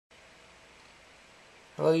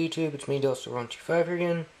Hello YouTube, it's me Delster125 here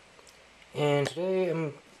again, and today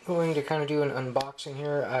I'm going to kind of do an unboxing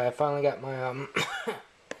here. I finally got my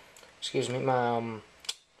excuse me, my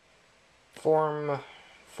Form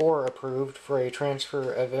 4 approved for a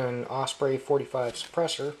transfer of an Osprey 45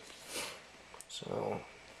 suppressor. So,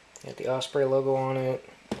 got the Osprey logo on it.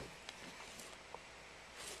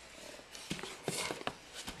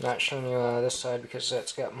 Not showing you this side because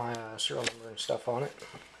that's got my serial number and stuff on it.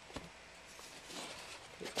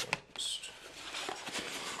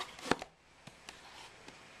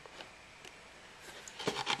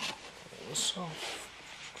 So,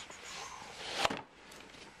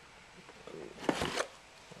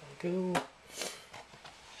 there we go.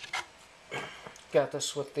 Got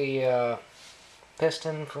this with the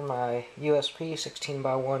piston for my USP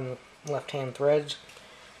 16x1 left-hand threads,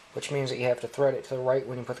 which means that you have to thread it to the right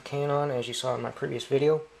when you put the can on, as you saw in my previous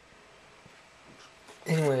video.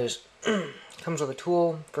 Anyways, comes with a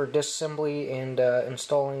tool for disassembly and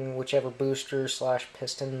installing whichever booster slash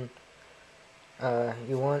piston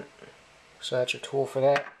you want. So that's your tool for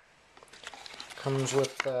that. Comes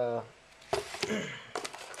with some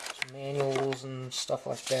manuals and stuff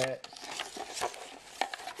like that.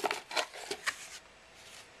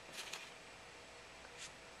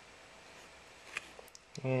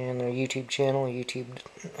 And a YouTube channel, YouTube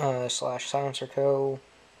slash Silencer Co.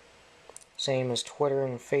 Same as Twitter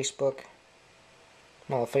and Facebook.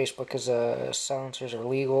 Well, Facebook is silencers are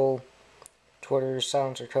legal. Twitter is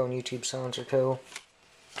Silencer Co. and YouTube Silencer Co.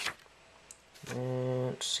 And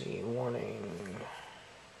let's see, warning.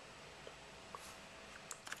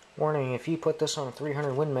 Warning, if you put this on a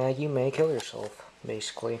 300 Win Mag, you may kill yourself,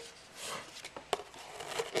 basically.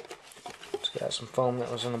 It's got some foam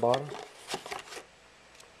that was in the bottom.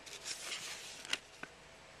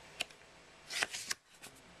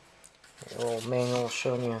 A little manual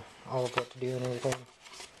showing you all of what to do and everything.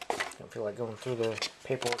 Don't feel like going through the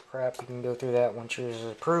paperwork crap. You can go through that once yours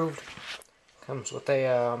is approved. Comes with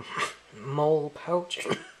a mole pouch.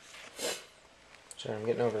 Sorry, I'm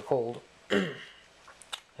getting over a cold.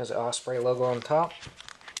 Has an Osprey logo on top.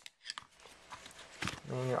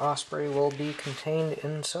 And your Osprey will be contained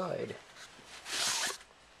inside.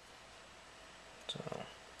 So,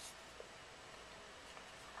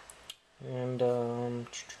 and so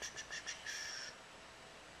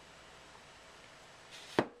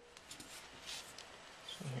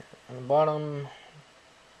here on the bottom,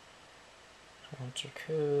 Silencer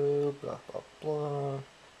Co, blah blah blah.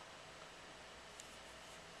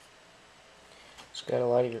 It's got a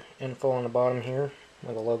lot of your info on the bottom here,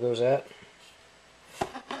 where the logo's at.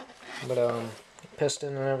 But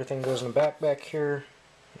piston and everything goes in the back here,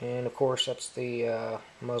 and of course that's the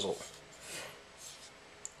muzzle.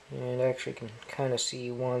 And actually, you can kind of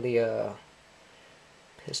see one of the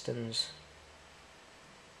pistons.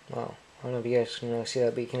 Well, I don't know if you guys can really see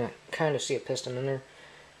that, but you can kind of see a piston in there.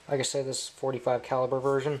 Like I said, this is 45 caliber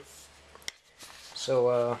version.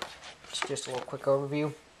 So it's just a little quick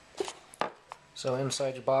overview. So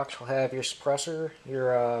inside your box will have your suppressor,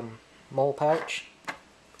 your mole pouch,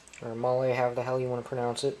 or mole, however the hell you want to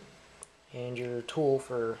pronounce it, and your tool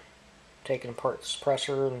for taking apart the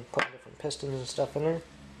suppressor and putting different pistons and stuff in there.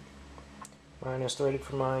 Mine is threaded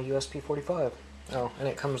from my USP 45. Oh, and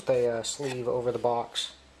it comes with a sleeve over the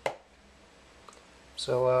box.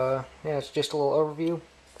 So yeah, it's just a little overview.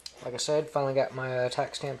 Like I said, finally got my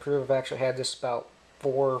tax stamp proof. I've actually had this about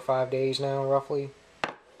 4 or 5 days now, roughly.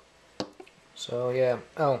 So yeah.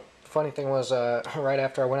 Oh, funny thing was, right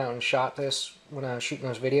after I went out and shot this, when I was shooting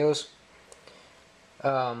those videos,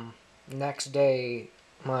 next day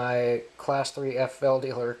my Class 3 FL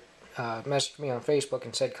dealer messaged me on Facebook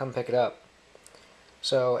and said come pick it up.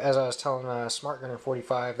 So as I was telling Smart Gunner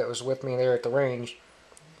 45 that was with me there at the range,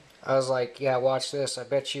 I was like, yeah, watch this. I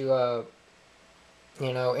bet you,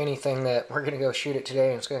 you know, anything that we're going to go shoot it today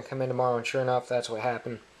and it's going to come in tomorrow, and sure enough, that's what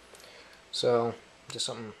happened. So, just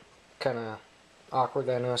something kind of awkward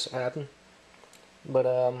that I noticed it happened. But,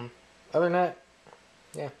 other than that,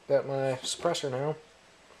 yeah, got my suppressor now.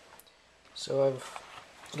 So I've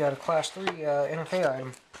got a Class 3 NFA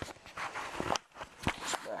item.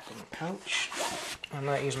 It's back in the pouch. I'm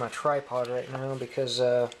not using my tripod right now because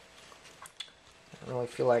I don't really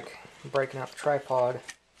feel like breaking out the tripod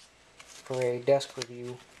for a desk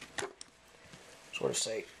review. Sort of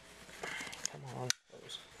say, come on,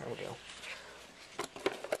 there we go.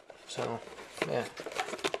 So, yeah.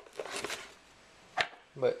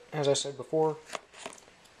 But as I said before,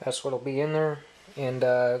 that's what'll be in there. And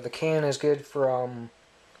the can is good for all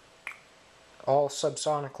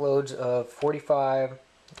subsonic loads of 45,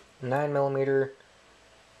 9mm,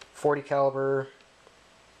 40 caliber,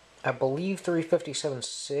 I believe 357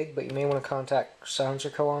 SIG, but you may want to contact Silencer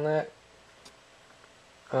Co. on that.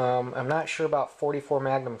 I'm not sure about 44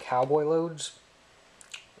 Magnum Cowboy loads.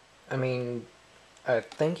 I mean, I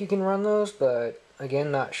think you can run those, but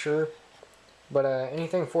again, not sure. But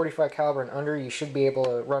anything 45 caliber and under, you should be able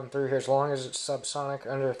to run through here as long as it's subsonic,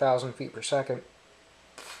 under 1,000 feet per second.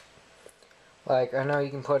 Like, I know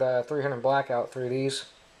you can put a 300 blackout through these.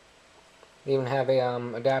 They even have a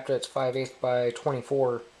adapter that's 5/8 by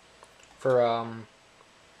 24 for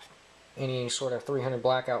any sort of 300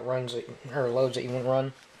 blackout runs that, or loads that you want to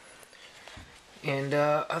run. And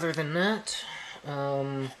other than that,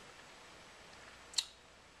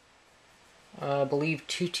 I believe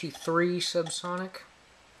 223 subsonic,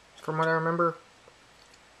 from what I remember.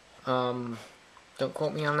 Don't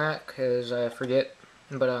quote me on that because I forget.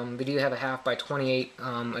 But they do have a 1/2 by 28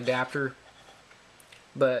 adapter.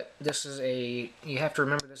 But this is you have to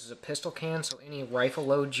remember this is a pistol can, so any rifle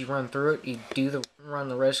loads you run through it, you do run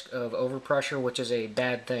the risk of overpressure, which is a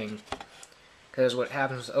bad thing. Because what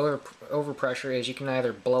happens with overpressure is you can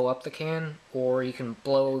either blow up the can, or you can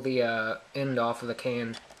blow the end off of the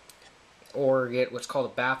can, or get what's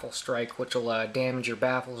called a baffle strike, which will damage your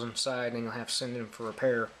baffles inside, and you'll have to send them for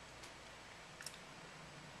repair.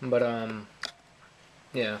 But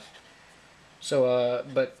yeah. So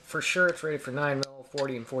but for sure it's rated for 9mm,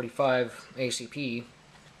 40 and 45 ACP,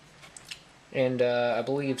 and I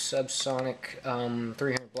believe subsonic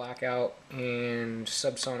 300 blackout and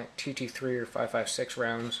subsonic 223 or 5.56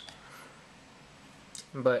 rounds.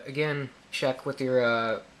 But again, check with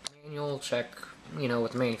your manual, check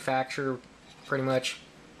with the manufacturer pretty much.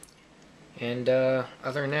 And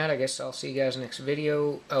other than that, I guess I'll see you guys next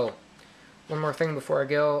video. Oh, one more thing before I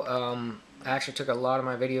go. I actually took a lot of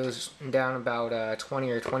my videos down, about 20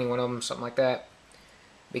 or 21 of them, something like that,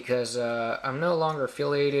 because I'm no longer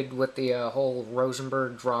affiliated with the whole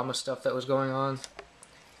Rosenberg drama stuff that was going on.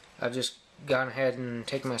 I've just gone ahead and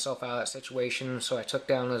taken myself out of that situation, so I took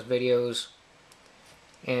down those videos,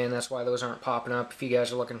 and that's why those aren't popping up if you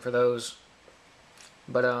guys are looking for those.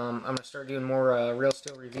 But I'm going to start doing more real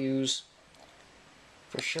steel reviews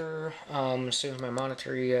for sure, as soon as my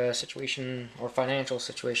monetary situation, or financial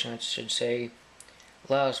situation I should say,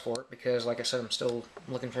 allows for it, because like I said, I'm still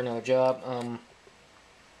looking for another job.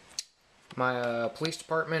 My police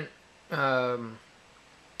department emailed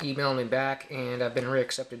me back, and I've been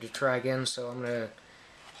reaccepted to try again, so I'm going to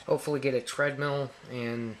hopefully get a treadmill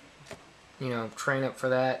and train up for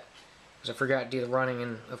that, because I forgot to do the running,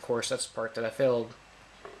 and of course that's the part that I failed.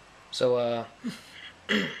 So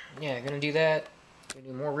yeah, gonna do that. Gonna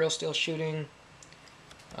do more real steel shooting,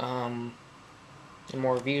 and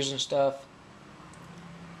more reviews and stuff.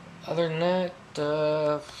 Other than that,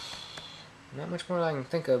 not much more that I can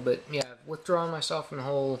think of, but yeah, I've withdrawn myself from the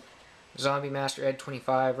whole Zombie Master Ed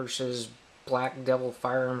 25 versus Black Devil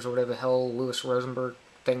Firearms, or whatever the hell Louis Rosenberg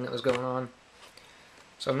thing that was going on.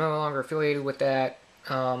 So I'm no longer affiliated with that.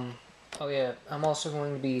 Oh yeah, I'm also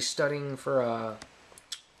going to be studying for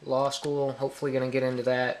law school, hopefully going to get into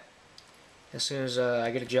that. As soon as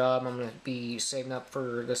I get a job, I'm going to be saving up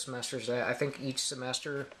for the semesters. I think each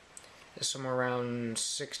semester is somewhere around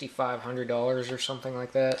 $6,500 or something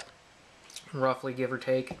like that, roughly, give or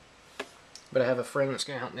take. But I have a friend that's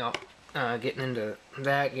going to help me out getting into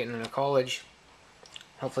that, getting into college,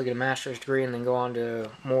 hopefully get a master's degree, and then go on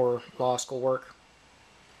to more law school work.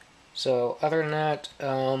 So other than that,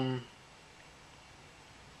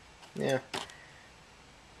 yeah,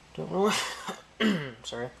 don't really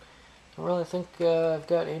sorry, don't really think I've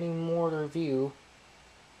got any more to review.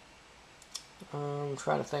 I'm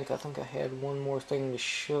trying to think. I think I had one more thing to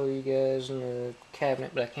show you guys in the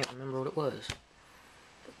cabinet, but I can't remember what it was.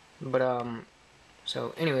 But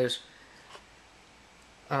so anyways,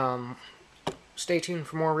 stay tuned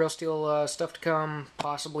for more real steel stuff to come,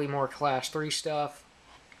 possibly more Class 3 stuff.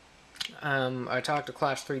 I talked to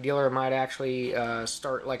Class 3 dealer. I might actually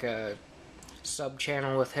start like a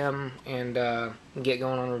sub-channel with him and get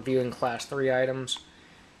going on reviewing Class 3 items.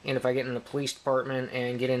 And if I get in the police department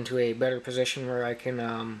and get into a better position where I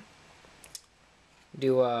can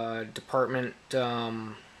do a department,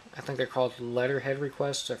 I think they're called letterhead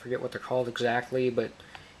requests. I forget what they're called exactly, but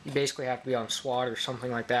you basically have to be on SWAT or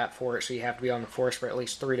something like that for it, so you have to be on the force for at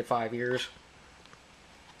least 3 to 5 years.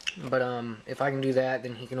 But if I can do that,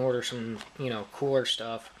 then he can order some, cooler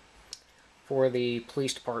stuff for the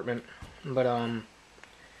police department. But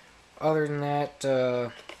other than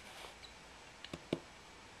that,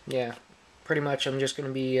 yeah, pretty much I'm just going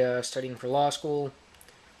to be studying for law school.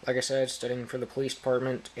 Like I said, studying for the police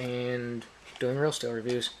department and doing real steel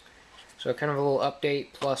reviews. So kind of a little update,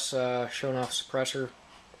 plus showing off suppressor.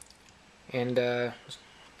 And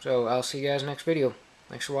So I'll see you guys next video.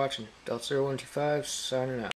 Thanks for watching. Delta 0125 signing out.